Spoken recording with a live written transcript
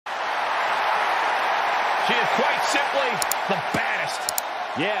She is quite simply the baddest.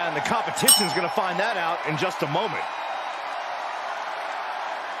 Yeah, and the competition's going to find that out in just a moment.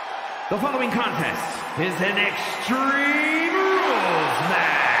 The following contest is an Extreme Rules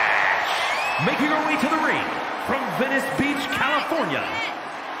match. Making her way to the ring from Venice Beach, California,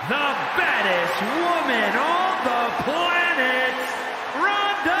 the baddest woman on the planet,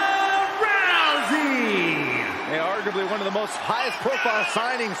 Ronda Rousey. And arguably one of the most highest profile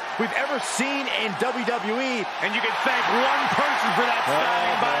signings we've ever seen in WWE. And you can thank one person for that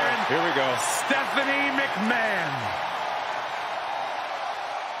signing, Byron. Here we go. Stephanie McMahon.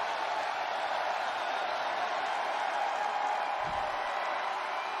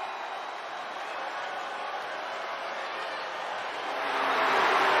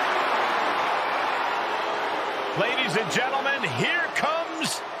 Ladies and gentlemen, here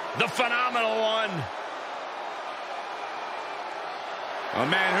comes the phenomenal one. A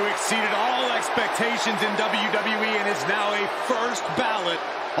man who exceeded all expectations in WWE and is now a first ballot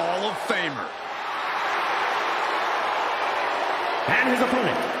Hall of Famer. And his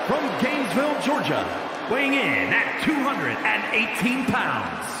opponent from Gainesville, Georgia, weighing in at 218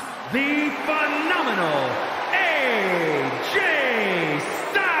 pounds, the phenomenal AJ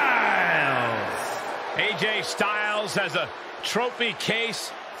Styles. AJ Styles has a trophy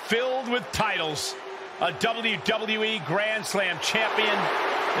case filled with titles. A WWE Grand Slam champion.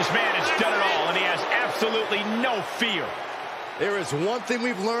 This man has done it all, and he has absolutely no fear. There is one thing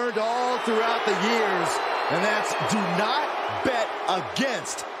we've learned all throughout the years, and that's do not bet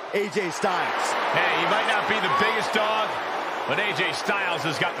against AJ Styles. Hey, he might not be the biggest dog, but AJ Styles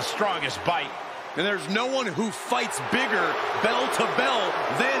has got the strongest bite. And there's no one who fights bigger bell to bell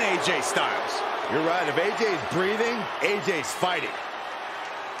than AJ Styles. You're right. If AJ's breathing, AJ's fighting.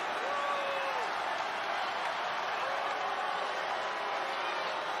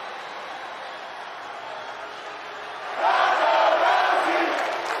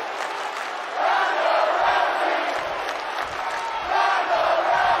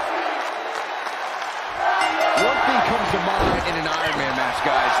 To mind in an Iron Man match,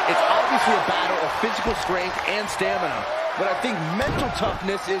 guys. It's obviously a battle of physical strength and stamina, but I think mental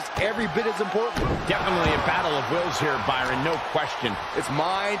toughness is every bit as important. Definitely a battle of wills here, Byron, no question. It's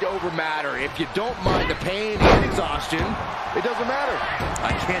mind over matter. If you don't mind the pain and exhaustion, it doesn't matter.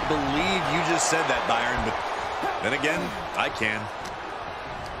 I can't believe you just said that, Byron, but then again, I can.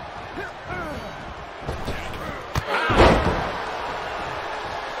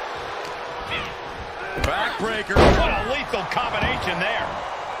 Backbreaker. What a lethal combination there.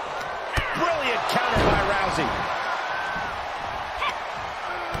 Brilliant counter by Rousey.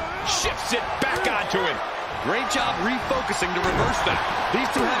 Shifts it back onto him. Great job refocusing to reverse that. These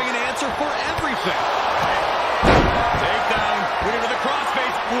two having an answer for everything. Takedown. Looking for the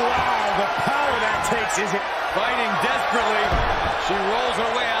crossface. Wow, the power that takes. Is it fighting desperately? She rolls her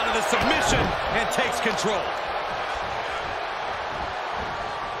way out of the submission and takes control.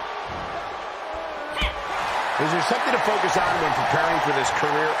 Is there something to focus on when preparing for this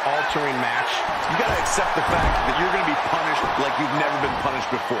career-altering match? You got to accept the fact that you're going to be punished like you've never been punished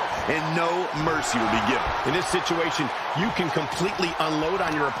before, and no mercy will be given. In this situation, you can completely unload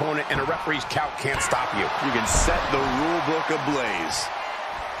on your opponent, and a referee's count can't stop you. You can set the rule book ablaze.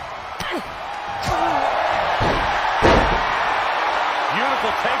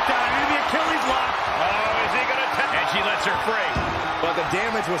 Beautiful takedown into the Achilles lock. Oh, is he going to tap? And she lets her free. But the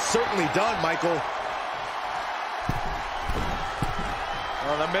damage was certainly done, Michael.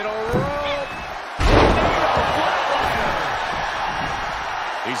 On the middle rope.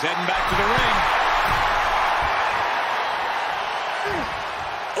 He's heading back to the ring.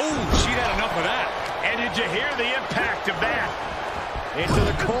 Oh, she'd had enough of that. And did you hear the impact of that? Into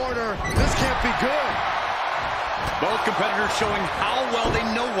the corner. This can't be good. Both competitors showing how well they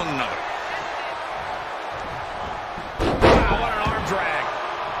know one another. Wow, what an arm drag.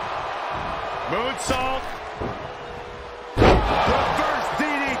 Moonsault. Reverse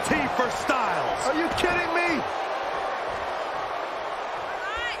DDT for Styles. Are you kidding me?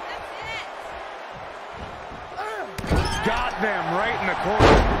 Got them right in the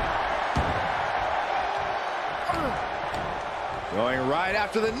corner. Going right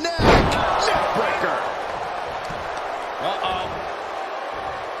after the neck. Neckbreaker. Uh-oh.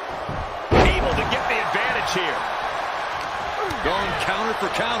 Able to get the advantage here. Going counter for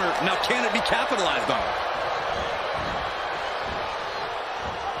counter. Now, can it be capitalized on?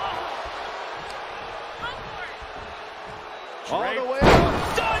 All the way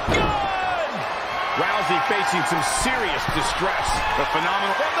up. Done good! Rousey facing some serious distress. The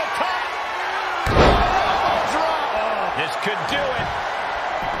phenomenal From the top. Drop. This could do it.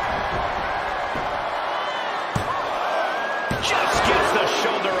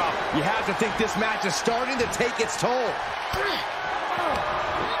 have to think this match is starting to take its toll.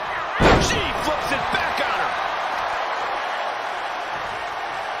 She flips it back on her.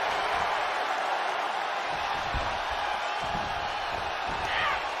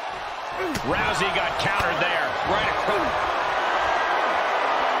 Rousey got countered there. Right across.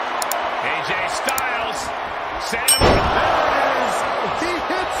 AJ Styles. Sending him. There it is. He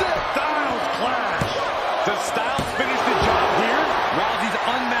hits it. Styles clash. Does Styles finish the job here? Rousey's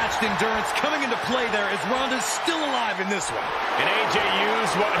unmatched endurance coming into play there as Ronda's still alive in this one. And AJ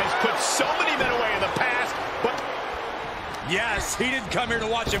used what has put so many men away in the past, but yes, he didn't come here to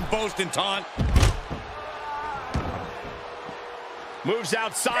watch him boast and taunt. moves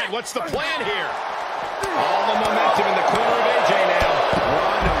outside. What's the plan here? All the momentum in the corner of AJ now.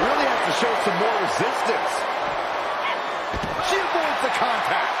 Ronda really has to show some more resistance. She avoids the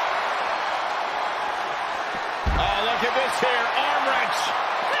contact. Oh, look at this here. Arm wrench.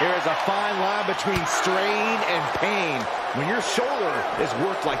 There is a fine line between strain and pain when your shoulder is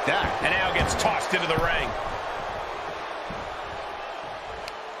worked like that. And now gets tossed into the ring.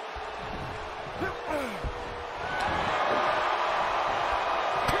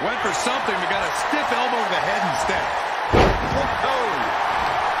 Went for something, but got a stiff elbow to the head instead. Oh.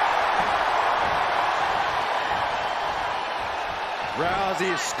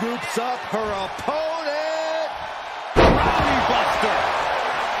 Rousey scoops up her opponent. Rousey buster.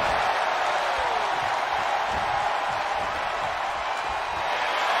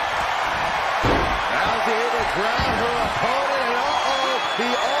 Rousey able to ground her opponent, and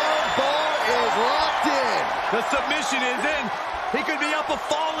the arm bar is locked in. The submission is in. He could be up a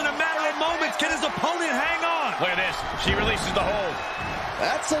fall in a matter of moments. Can his opponent hang on? Look at this. She releases the hold.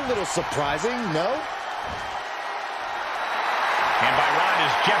 That's a little surprising, no? And by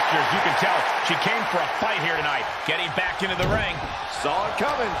Ronda's gestures, you can tell she came for a fight here tonight. Getting back into the ring. Saw it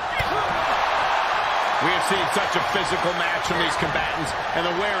coming. We have seen such a physical match from these combatants, and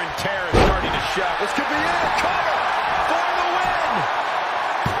the wear and tear is starting to show. This could be it. Cover for the win.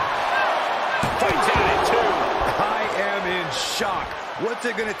 Fights out at 2. I am in shock. What's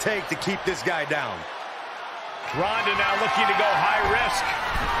it going to take to keep this guy down? Ronda now looking to go high risk.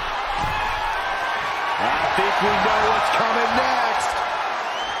 I think we know what's coming next.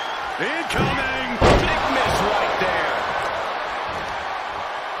 Incoming. Big miss right there.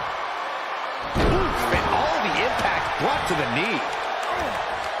 And all the impact brought to the knee.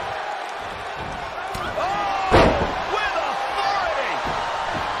 Oh, with authority.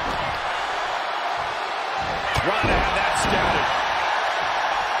 Ronda had that scouted.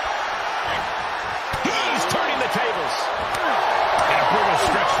 He's turning the tables. And a brutal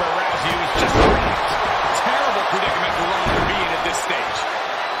stretch for Rousey, who's just rocked. Terrible predicament for Ronda to be in at this stage.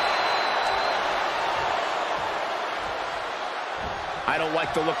 I don't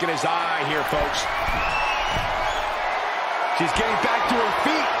like the look in his eye here, folks. She's getting back to her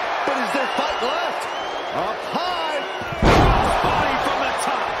feet, but is there fight left? Up high. Body from the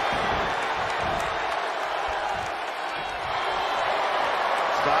top.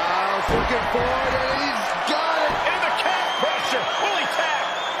 Styles looking forward, and he's got it. In the calf crusher. Will he tap?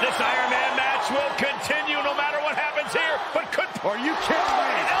 This Iron Man match will continue no matter what happens here. But could... Are you kidding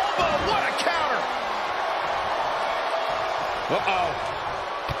me? Elbow, what a counter. Uh-oh.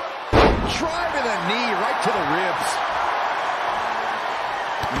 Driving the knee right to the ribs.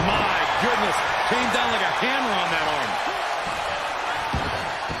 My goodness. Came down like a hammer on that arm.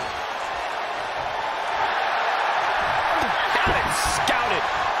 Got it, scouted.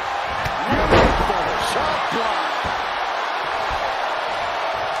 Beautiful shot block.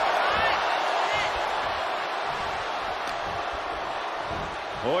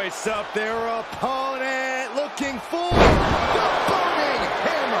 Hoists up their opponent, looking for the burning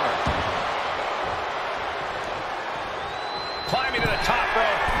hammer. Climbing to the top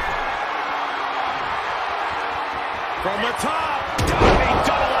rope. From the top. Diving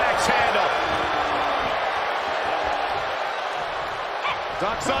double axe handle.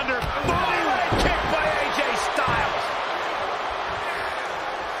 Ducks under. Body leg kick by AJ Styles.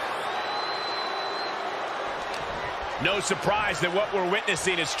 No surprise that what we're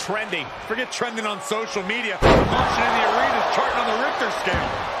witnessing is trending. Forget trending on social media. Emotion in the arena is charting on the Richter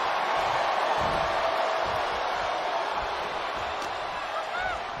scale.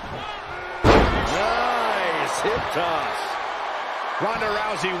 Nice hip toss. Ronda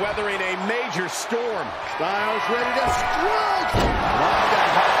Rousey weathering a major storm. Styles ready to strike. Ronda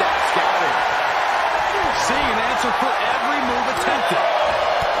had that scouted. Seeing an answer for every move attempted.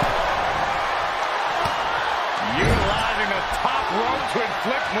 Utilizing the top rope to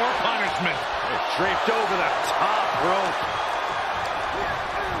inflict more punishment. It draped over the top rope.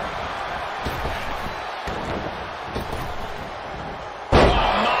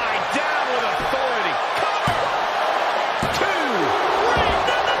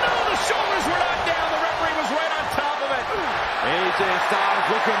 Styles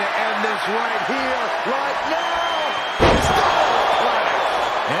looking to end this right here, right now. Styles clash.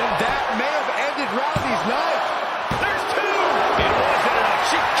 And that may have ended Rousey's night. There's two. It wasn't enough.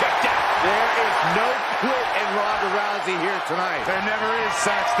 She kicked out. There is no quit in Ronda Rousey here tonight. There never is,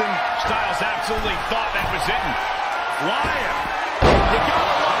 Saxton. Styles absolutely thought that was it. Flying. You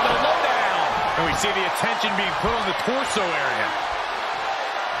gotta love the lowdown. And we see the attention being put on the torso area.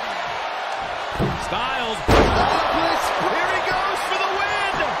 Styles. Here he goes for the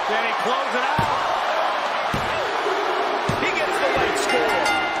win. Can he close it out? He gets the late score.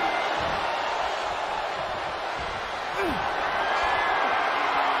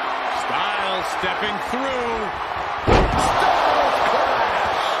 Styles stepping through. Styles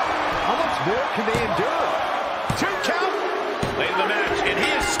clash. How much more can they endure? 2 count. Late in the match, and he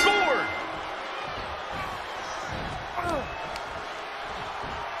has scored.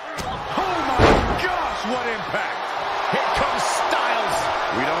 Oh my gosh, what impact. Here comes Styles.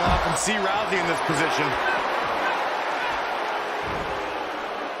 We don't often see Rousey in this position.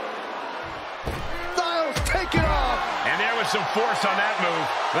 Styles take it off. And there was some force on that move.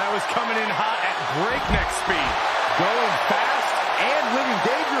 That was coming in hot at breakneck speed. Going fast and living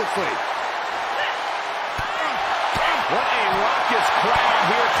dangerously. What a raucous crowd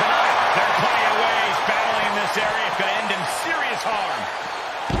here tonight. There are plenty of ways battling in this area could end in serious harm.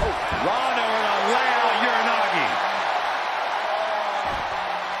 Ronda with a layout Uranagi.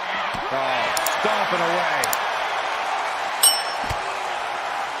 Oh, stomping away.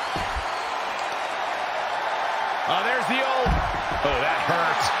 Oh, there's the old... Oh, that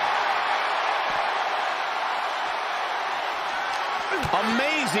hurts.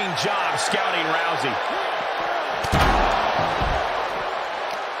 Amazing job scouting Rousey.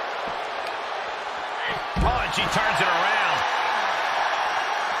 Oh, and she turns it around.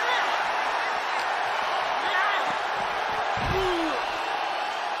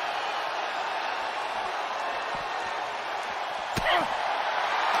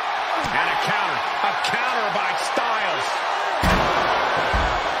 And a counter by Styles.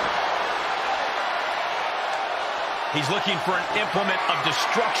 He's looking for an implement of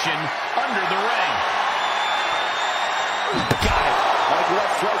destruction under the ring. Got it. Like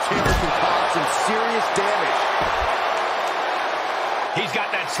left sledgehammer can cause some serious damage. He's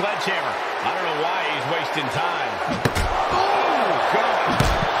got that sledgehammer. I don't know why he's wasting time. Oh, God.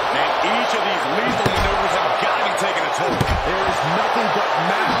 And each of these lethal maneuvers have got to be taking a toll. There is nothing but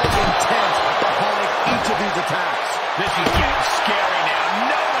malintent behind each of these attacks. This is getting scary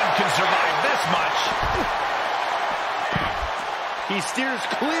now. No one can survive this much. He steers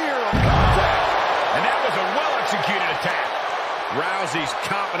clear of contact. And that was a well-executed attack. Rousey's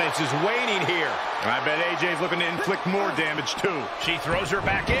confidence is waning here. I bet AJ's looking to inflict more damage, too. She throws her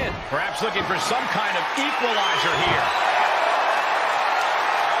back in, perhaps looking for some kind of equalizer here.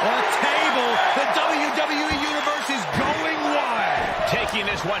 On a table, the WWE Universe is going wild. Taking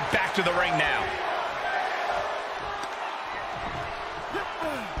this one back to the ring now.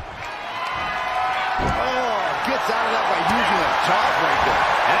 Oh, gets out of that by using a jawbreaker.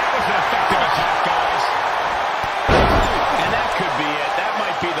 And that was an effective attack, guys. And that could be it. That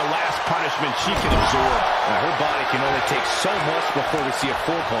might be the last punishment she can absorb. Now, her body can only take so much before we see a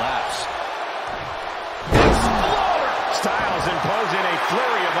full collapse. Exploder! Styles imposing a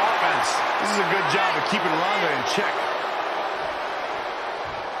flurry of offense. This is a good job of keeping Ronda in check.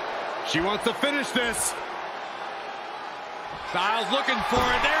 She wants to finish this. Styles looking for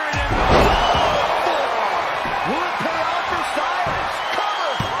it. There it is. Will it pay off for Styles?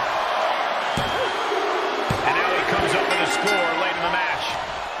 Cover! And now he comes up with a score late in the match.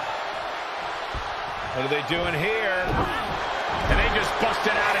 What are they doing here? And they just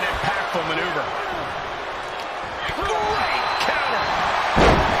busted out an impactful maneuver. Great counter!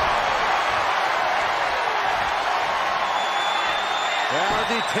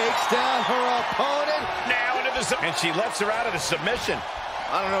 Rousey takes down her opponent. Now into the... And she lets her out of the submission.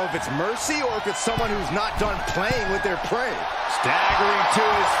 I don't know if it's mercy or if it's someone who's not done playing with their prey. Staggering to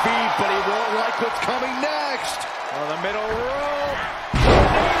his feet, but he won't like what's coming next. On the middle rope.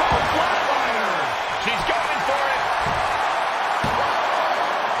 Flatliner. She's going for it.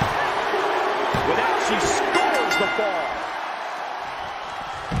 With that, she scores the fall.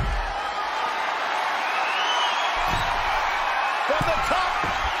 From the top.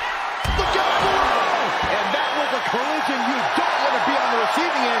 Look out! And that was a collision you don't want to be on the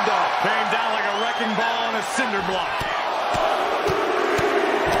receiving end of. Came down like a wrecking ball on a cinder block.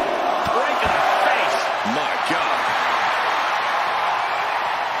 Right in the face. My God.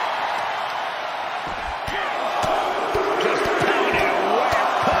 Just pounding away.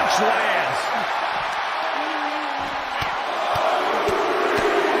 Punch lands.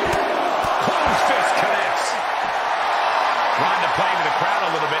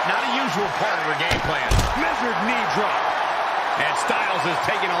 part of her game plan. Measured knee drop. And Styles is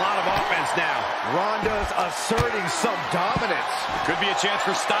taking a lot of offense now. Ronda's asserting some dominance. Could be a chance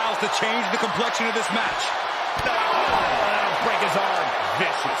for Styles to change the complexion of this match. That'll break his arm.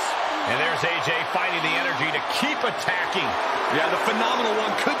 Vicious. And there's AJ finding the energy to keep attacking. Yeah, the phenomenal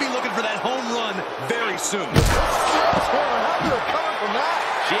one could be looking for that home run very soon. How did it come from that?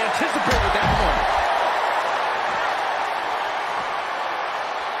 She anticipated that one.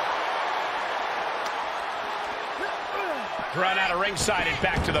 Run out of ringside and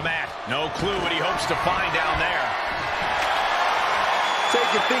back to the mat. No clue what he hopes to find down there.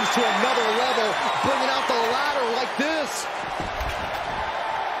 Taking things to another level, bringing out the ladder like this.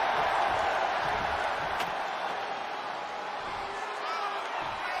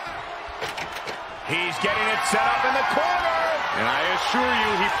 He's getting it set up in the corner. And I assure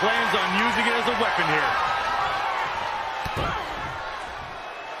you, he plans on using it as a weapon here.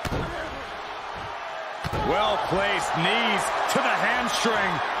 Well-placed knees to the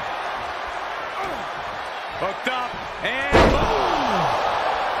hamstring. Hooked up, and boom!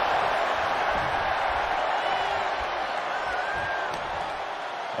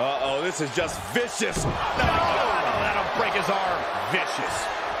 Uh-oh, this is just vicious. That'll break his arm. Vicious.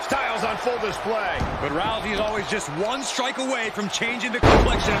 Styles on full display. But Rousey is always just one strike away from changing the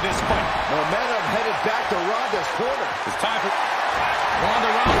complexion of this fight. Momentum headed back to Ronda's corner. It's time for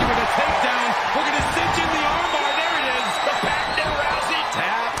Ronda Rousey with a takedown. Looking to cinch in the armbar. There it is. The back to Rousey.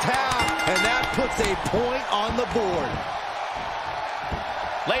 Tap, tap, and that puts a point on the board.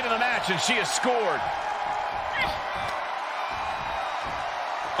 Late in the match, and she has scored.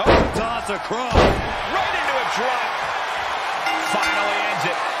 Toss across. Right into a drop. Finally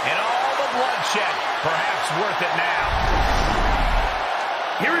ends it. And all the bloodshed, perhaps worth it now.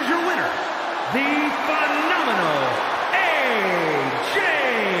 Here is your winner, the phenomenal AJ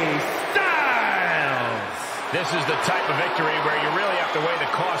Styles. This is the type of victory where you really have to weigh the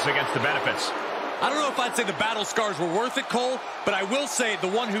costs against the benefits. I don't know if I'd say the battle scars were worth it, Cole, but I will say the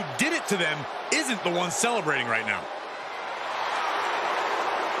one who did it to them isn't the one celebrating right now.